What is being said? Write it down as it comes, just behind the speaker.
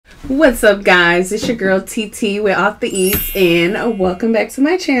What's up, guys? It's your girl TT with OffTheEats, and welcome back to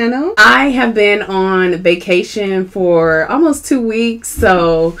my channel. I have been on vacation for almost 2 weeks,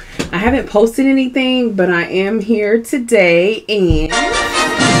 so I haven't posted anything, but I am here today and I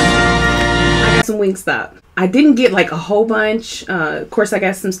got some Wingstop. I didn't get like a whole bunch. Of course, I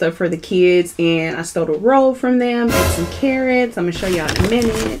got some stuff for the kids, and I stole a roll from them and some carrots. I'm gonna show y'all in a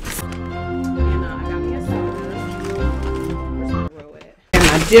minute.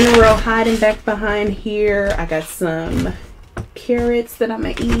 Dinner roll hiding back behind here. I got some carrots that I'm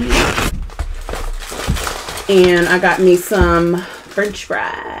gonna eat, and I got me some French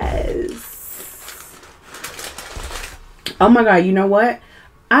fries. Oh my god, you know what?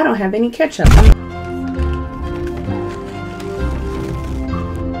 I don't have any ketchup.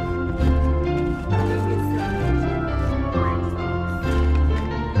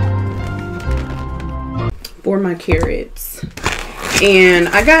 For my carrots. And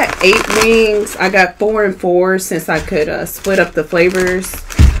I got 8 wings. I got 4 and 4 since I could split up the flavors.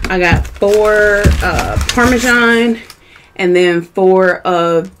 I got 4 Parmesan and then 4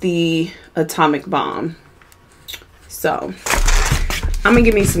 of the Atomic Bomb. So I'm gonna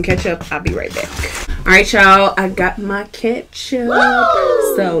give me some ketchup. I'll be right back. All right, y'all. I got my ketchup.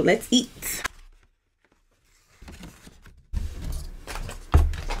 Woo! So let's eat.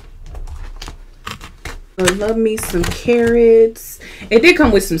 I love me some carrots. It did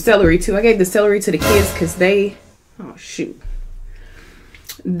come with some celery too. I gave the celery to the kids because they, oh shoot,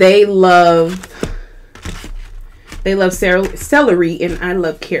 they love celery, and I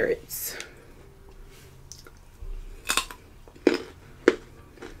love carrots.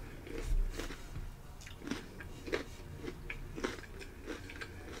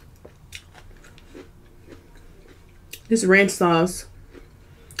 This ranch sauce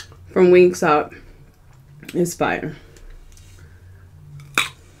from Wingstop is fire.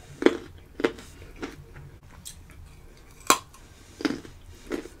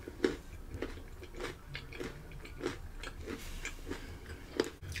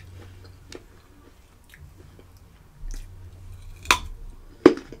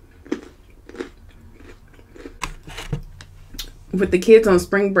 With the kids on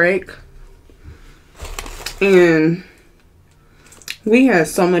spring break, and we had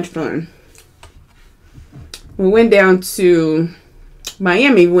so much fun. We went down to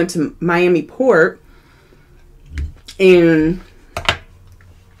Miami. We went to Miami Port and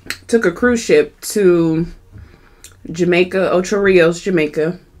took a cruise ship to Jamaica, Ocho Rios,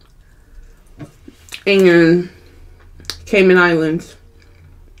 Jamaica, and Cayman Islands,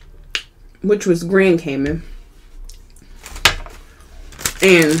 which was Grand Cayman.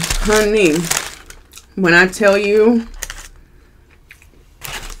 And honey, when I tell you,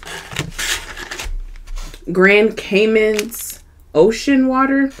 Grand Cayman's ocean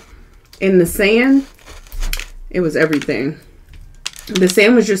water in the sand, it was everything. The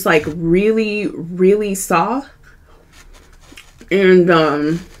sand was just like really, really soft. And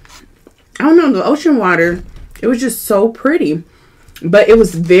I don't know, the ocean water, it was just so pretty. But it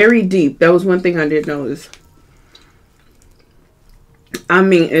was very deep. That was one thing I did notice. I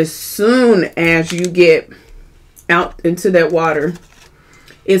mean, as soon as you get out into that water,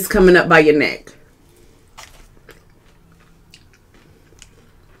 it's coming up by your neck.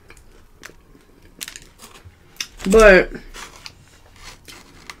 But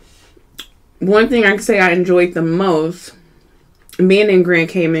one thing I can say I enjoyed the most being in Grand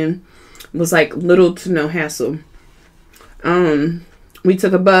Cayman was like little to no hassle. We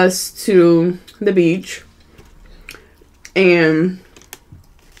took a bus to the beach, and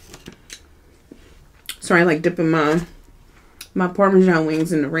sorry, I like dipping my Parmesan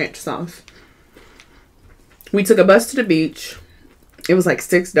wings in the ranch sauce. We took a bus to the beach. It was like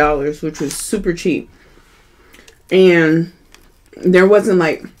 $6, which was super cheap. And there wasn't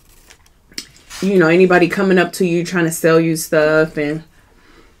like, you know, anybody coming up to you trying to sell you stuff, and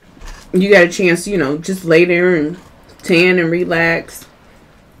you got a chance, you know, just lay there and tan and relax.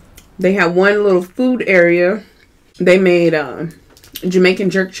 They had one little food area. They made Jamaican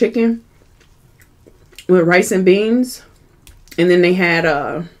jerk chicken with rice and beans, and then they had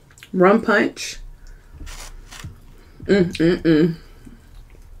rum punch.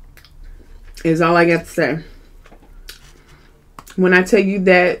 Is all I got to say. When I tell you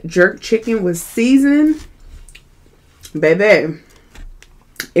that jerk chicken was seasoned, baby,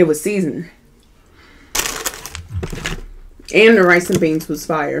 it was seasoned. And the rice and beans was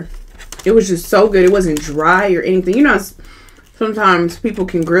fire. It was just so good. It wasn't dry or anything. You know, sometimes people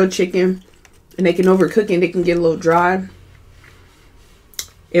can grill chicken and they can overcook it and they can get a little dry.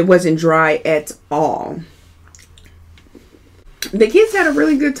 It wasn't dry at all. The kids had a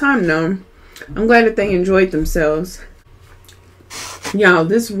really good time though. I'm glad that they enjoyed themselves. Y'all,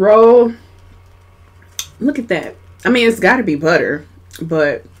 this roll, look at that. I mean, it's got to be butter,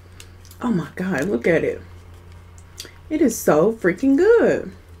 but oh my God, look at it. It is so freaking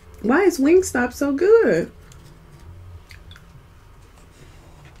good. Why is Wingstop so good?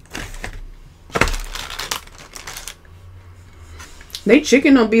 They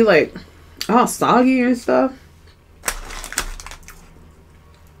chicken don't be like all soggy and stuff.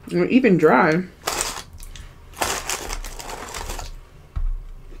 Or even dry.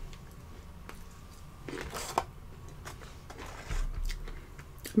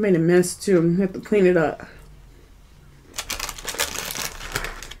 I made a mess too. I have to clean it up.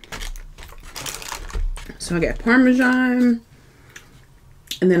 So I got Parmesan.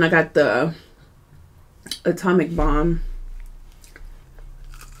 And then I got the Atomic Bomb.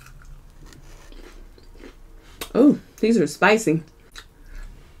 Oh, these are spicy.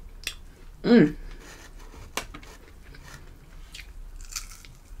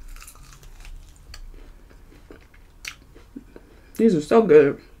 These are so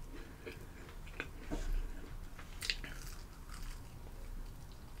good.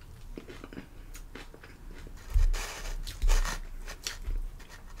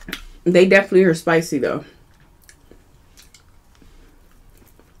 They definitely are spicy though.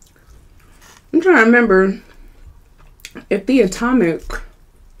 I'm trying to remember if the Atomic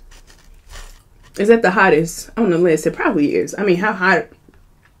is at the hottest on the list. It probably is. I mean, how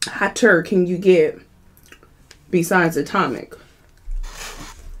hotter can you get besides Atomic?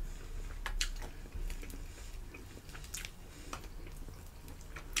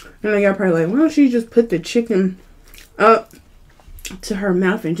 And y'all probably like, why don't she just put the chicken up to her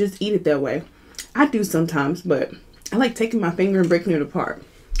mouth and just eat it that way? I do sometimes, but I like taking my finger and breaking it apart.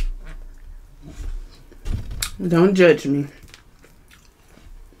 Don't judge me.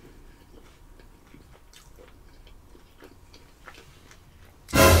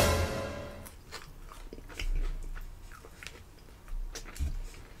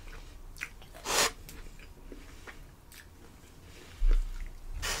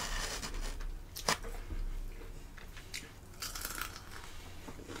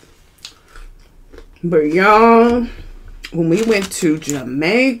 But y'all, when we went to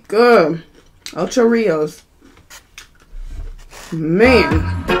Jamaica, Ocho Rios,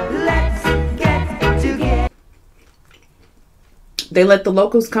 man, they let the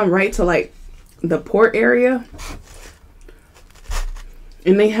locals come right to like the port area,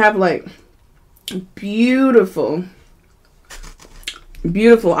 and they have like beautiful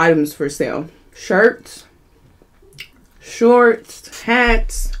items for sale. Shirts, shorts,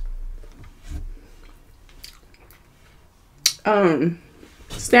 hats,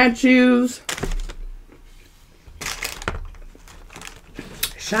 statues,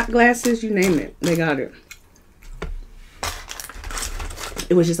 shot glasses, you name it, they got it.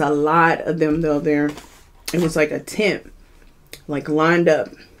 It was just a lot of them though there. It was like a tent, like lined up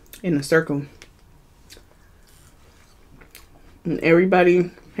in a circle. And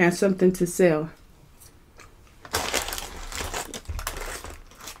everybody has something to sell.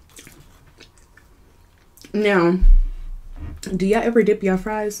 Now, do y'all ever dip y'all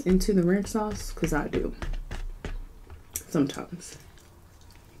fries into the ranch sauce? Because I do. Sometimes.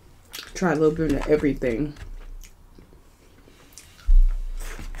 Try a little bit of everything.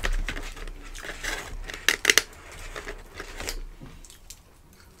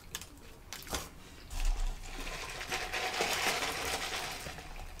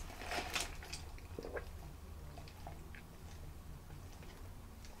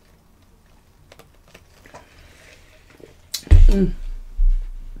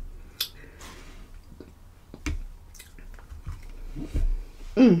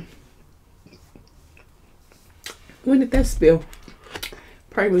 When did that spill?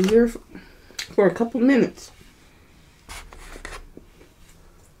 Probably was here for a couple minutes.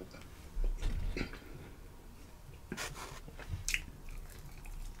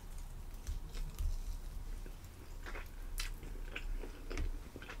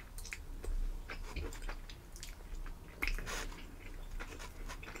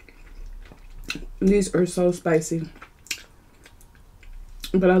 These are so spicy,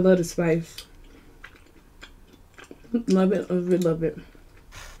 but I love the spice. Love it, love it, love it.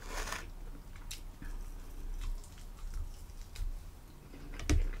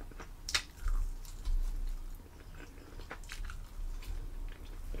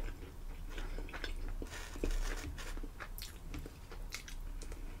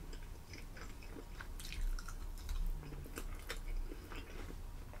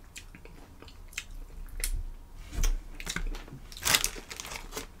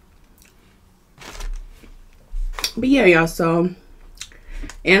 But yeah, y'all, so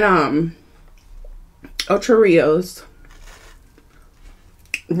in Ocho Rios,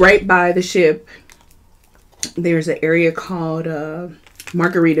 right by the ship, there's an area called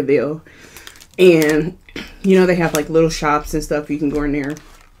Margaritaville. And you know, they have like little shops and stuff. You can go in there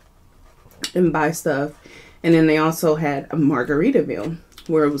and buy stuff. And then they also had a Margaritaville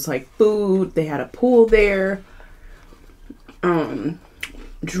where it was like food. They had a pool there,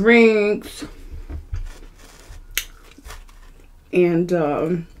 drinks, and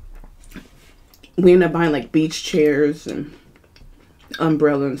we ended up buying like beach chairs and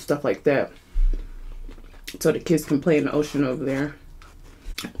umbrella and stuff like that, so the kids can play in the ocean over there.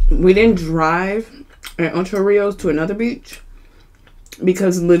 We didn't drive at Ocho Rios to another beach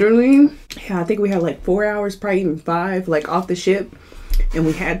because literally, yeah, I think we had like 4 hours, probably even 5, like off the ship, and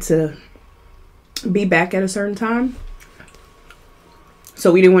we had to be back at a certain time.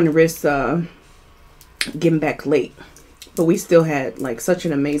 So we didn't want to risk getting back late. But we still had like such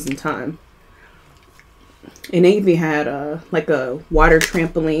an amazing time. And they even had like a water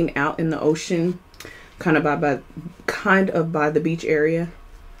trampoline out in the ocean, kind of by the beach area.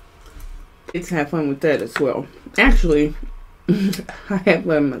 It's had fun with that as well. Actually, I had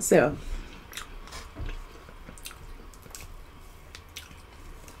fun myself.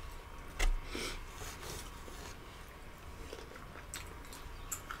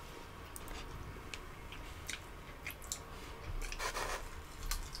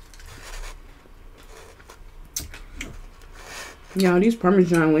 Y'all, these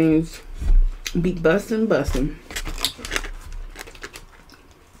Parmesan wings be busting.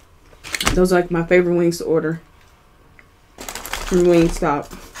 Those are like my favorite wings to order from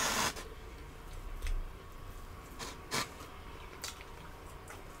Wingstop.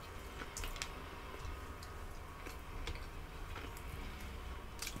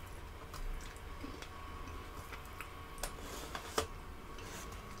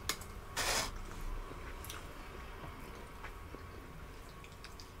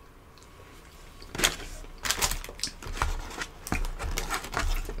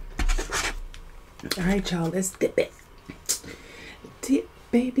 All right, y'all, let's dip it. Dip,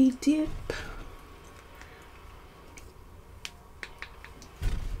 baby, dip.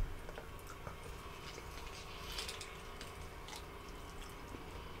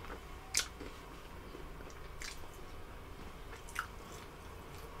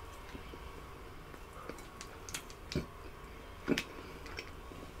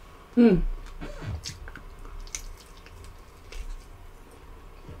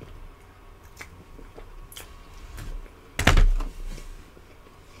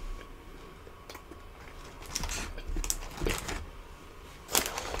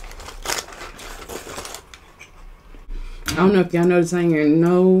 I don't know if y'all noticed, I ain't hearing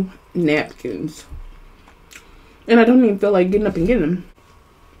no napkins. And I don't even feel like getting up and getting them.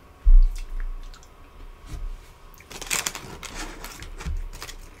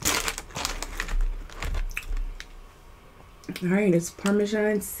 Alright, it's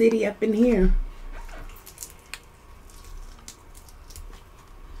Parmesan City up in here.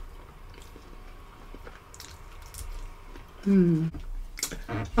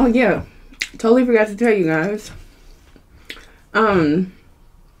 Oh yeah, totally forgot to tell you guys.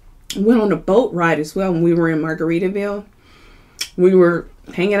 Went on a boat ride as well when we were in Margaritaville. We were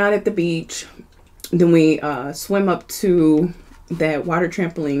hanging out at the beach. Then we swim up to that water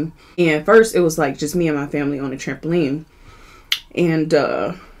trampoline. And first it was like just me and my family on the trampoline. And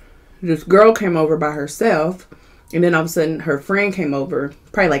this girl came over by herself. And then all of a sudden her friend came over,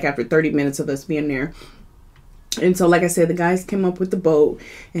 probably like after 30 minutes of us being there. And so, like I said, the guys came up with the boat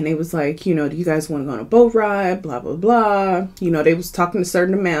and they was like, you know, do you guys want to go on a boat ride? Blah, blah, blah. You know, they was talking a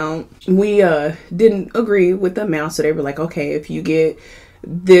certain amount. We didn't agree with the amount. So they were like, okay, if you get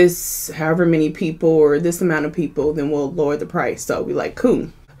this, however many people or this amount of people, then we'll lower the price. So we like, cool.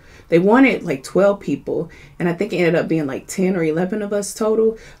 They wanted like 12 people. And I think it ended up being like 10 or 11 of us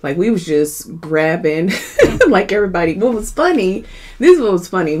total. Like we was just grabbing like everybody. What was funny, this is what was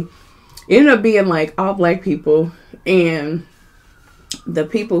funny. It ended up being like all black people, and the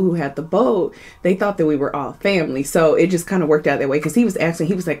people who had the boat, they thought that we were all family. So it just kind of worked out that way, because he was asking,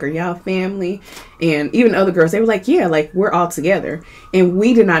 he was like, are y'all family? And even other girls, they were like, yeah, like we're all together. And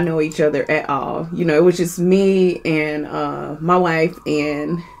we did not know each other at all. You know, it was just me and my wife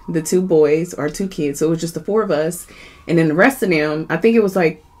and the 2 boys, or 2 kids. So it was just the 4 of us. And then the rest of them, I think it was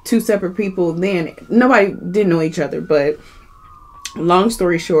like 2 separate people. Then nobody didn't know each other. But long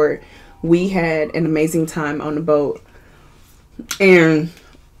story short, we had an amazing time on the boat. And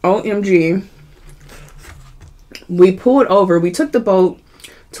OMG, we pulled over. We took the boat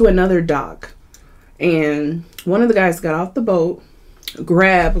to another dock. And one of the guys got off the boat,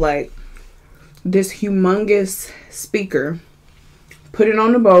 grabbed like this humongous speaker, put it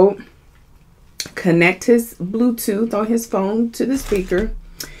on the boat, connect his Bluetooth on his phone to the speaker,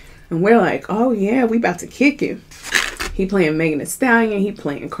 and we're like, oh yeah, we about to kick it. He playing Megan Thee Stallion, he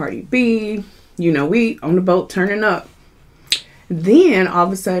playing Cardi B, you know, we on the boat turning up. Then all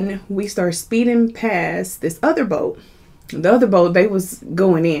of a sudden we start speeding past this other boat. The other boat, they was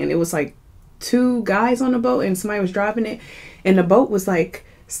going in. It was like 2 guys on the boat and somebody was driving it, and the boat was like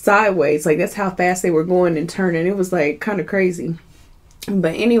sideways. Like that's how fast they were going and turning. It was like kind of crazy.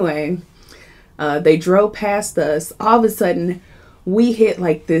 But anyway, they drove past us. All of a sudden we hit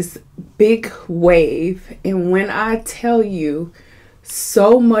like this big wave, and when I tell you,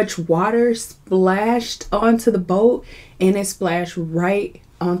 so much water splashed onto the boat, and it splashed right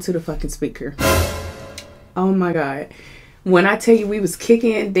onto the fucking speaker. Oh my God. When I tell you, we was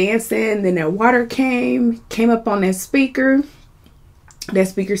kicking, dancing, then that water came up on that speaker. That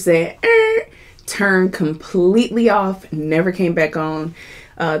speaker said, turned completely off, never came back on.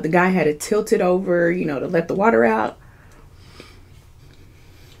 The guy had to tilt it over, you know, to let the water out.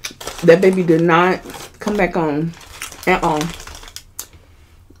 That baby did not come back on at all.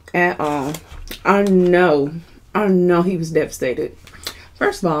 At all. I know he was devastated.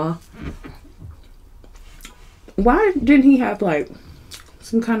 First of all, why didn't he have like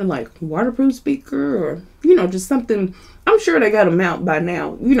some kind of like waterproof speaker, or, you know, just something? I'm sure they got them out by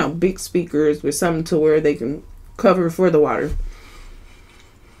now, you know, big speakers with something to where they can cover for the water.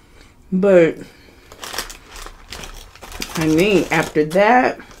 But I mean, after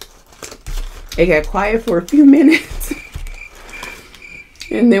that, it got quiet for a few minutes.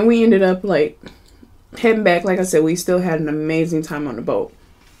 And then we ended up like heading back. Like I said, we still had an amazing time on the boat.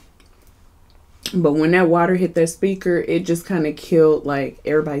 But when that water hit that speaker, it just kind of killed like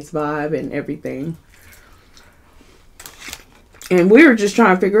everybody's vibe and everything. And we were just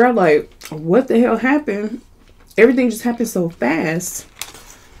trying to figure out like, what the hell happened? Everything just happened so fast.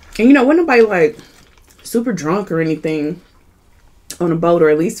 And you know, wasn't nobody like super drunk or anything on the boat, or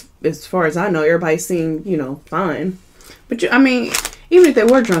at least as far as I know, everybody seemed, you know, fine. But I mean, even if they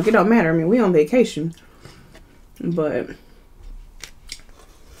were drunk, it don't matter. I mean, we on vacation. But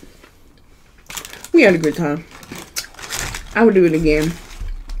we had a good time. I would do it again.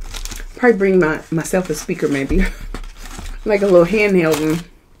 Probably bring myself a speaker, maybe. Like a little handheld one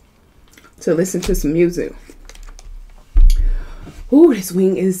to listen to some music. Ooh, this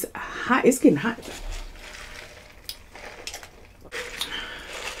wing is hot. It's getting hot.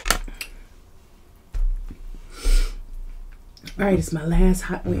 All right, it's my last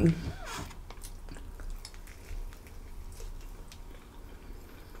hot wing.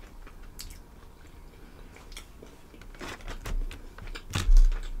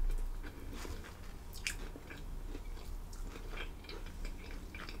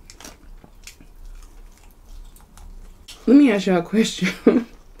 Let me ask y'all a question.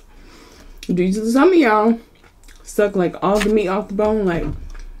 Do some of y'all suck like all the meat off the bone? Like,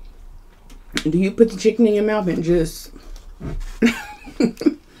 do you put the chicken in your mouth and just...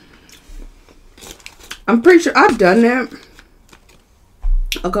 I'm pretty sure I've done that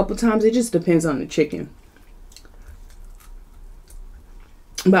a couple times. It just depends on the chicken.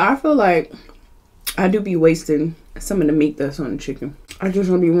 But I feel like I do be wasting some of the meat that's on the chicken. I just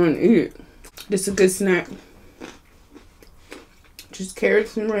don't be wanting to eat it. This is a good snack. Just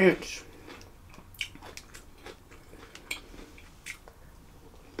carrots and ranch.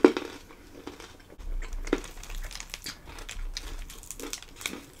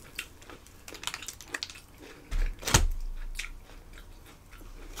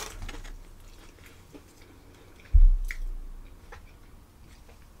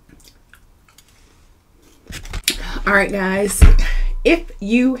 All right, guys, if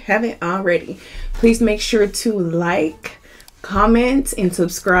you haven't already, please make sure to like, comment, and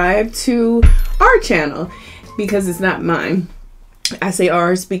subscribe to our channel, because it's not mine. I say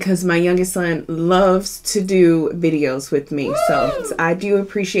ours because my youngest son loves to do videos with me. So I do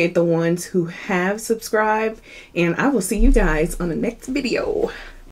appreciate the ones who have subscribed, and I will see you guys on the next video.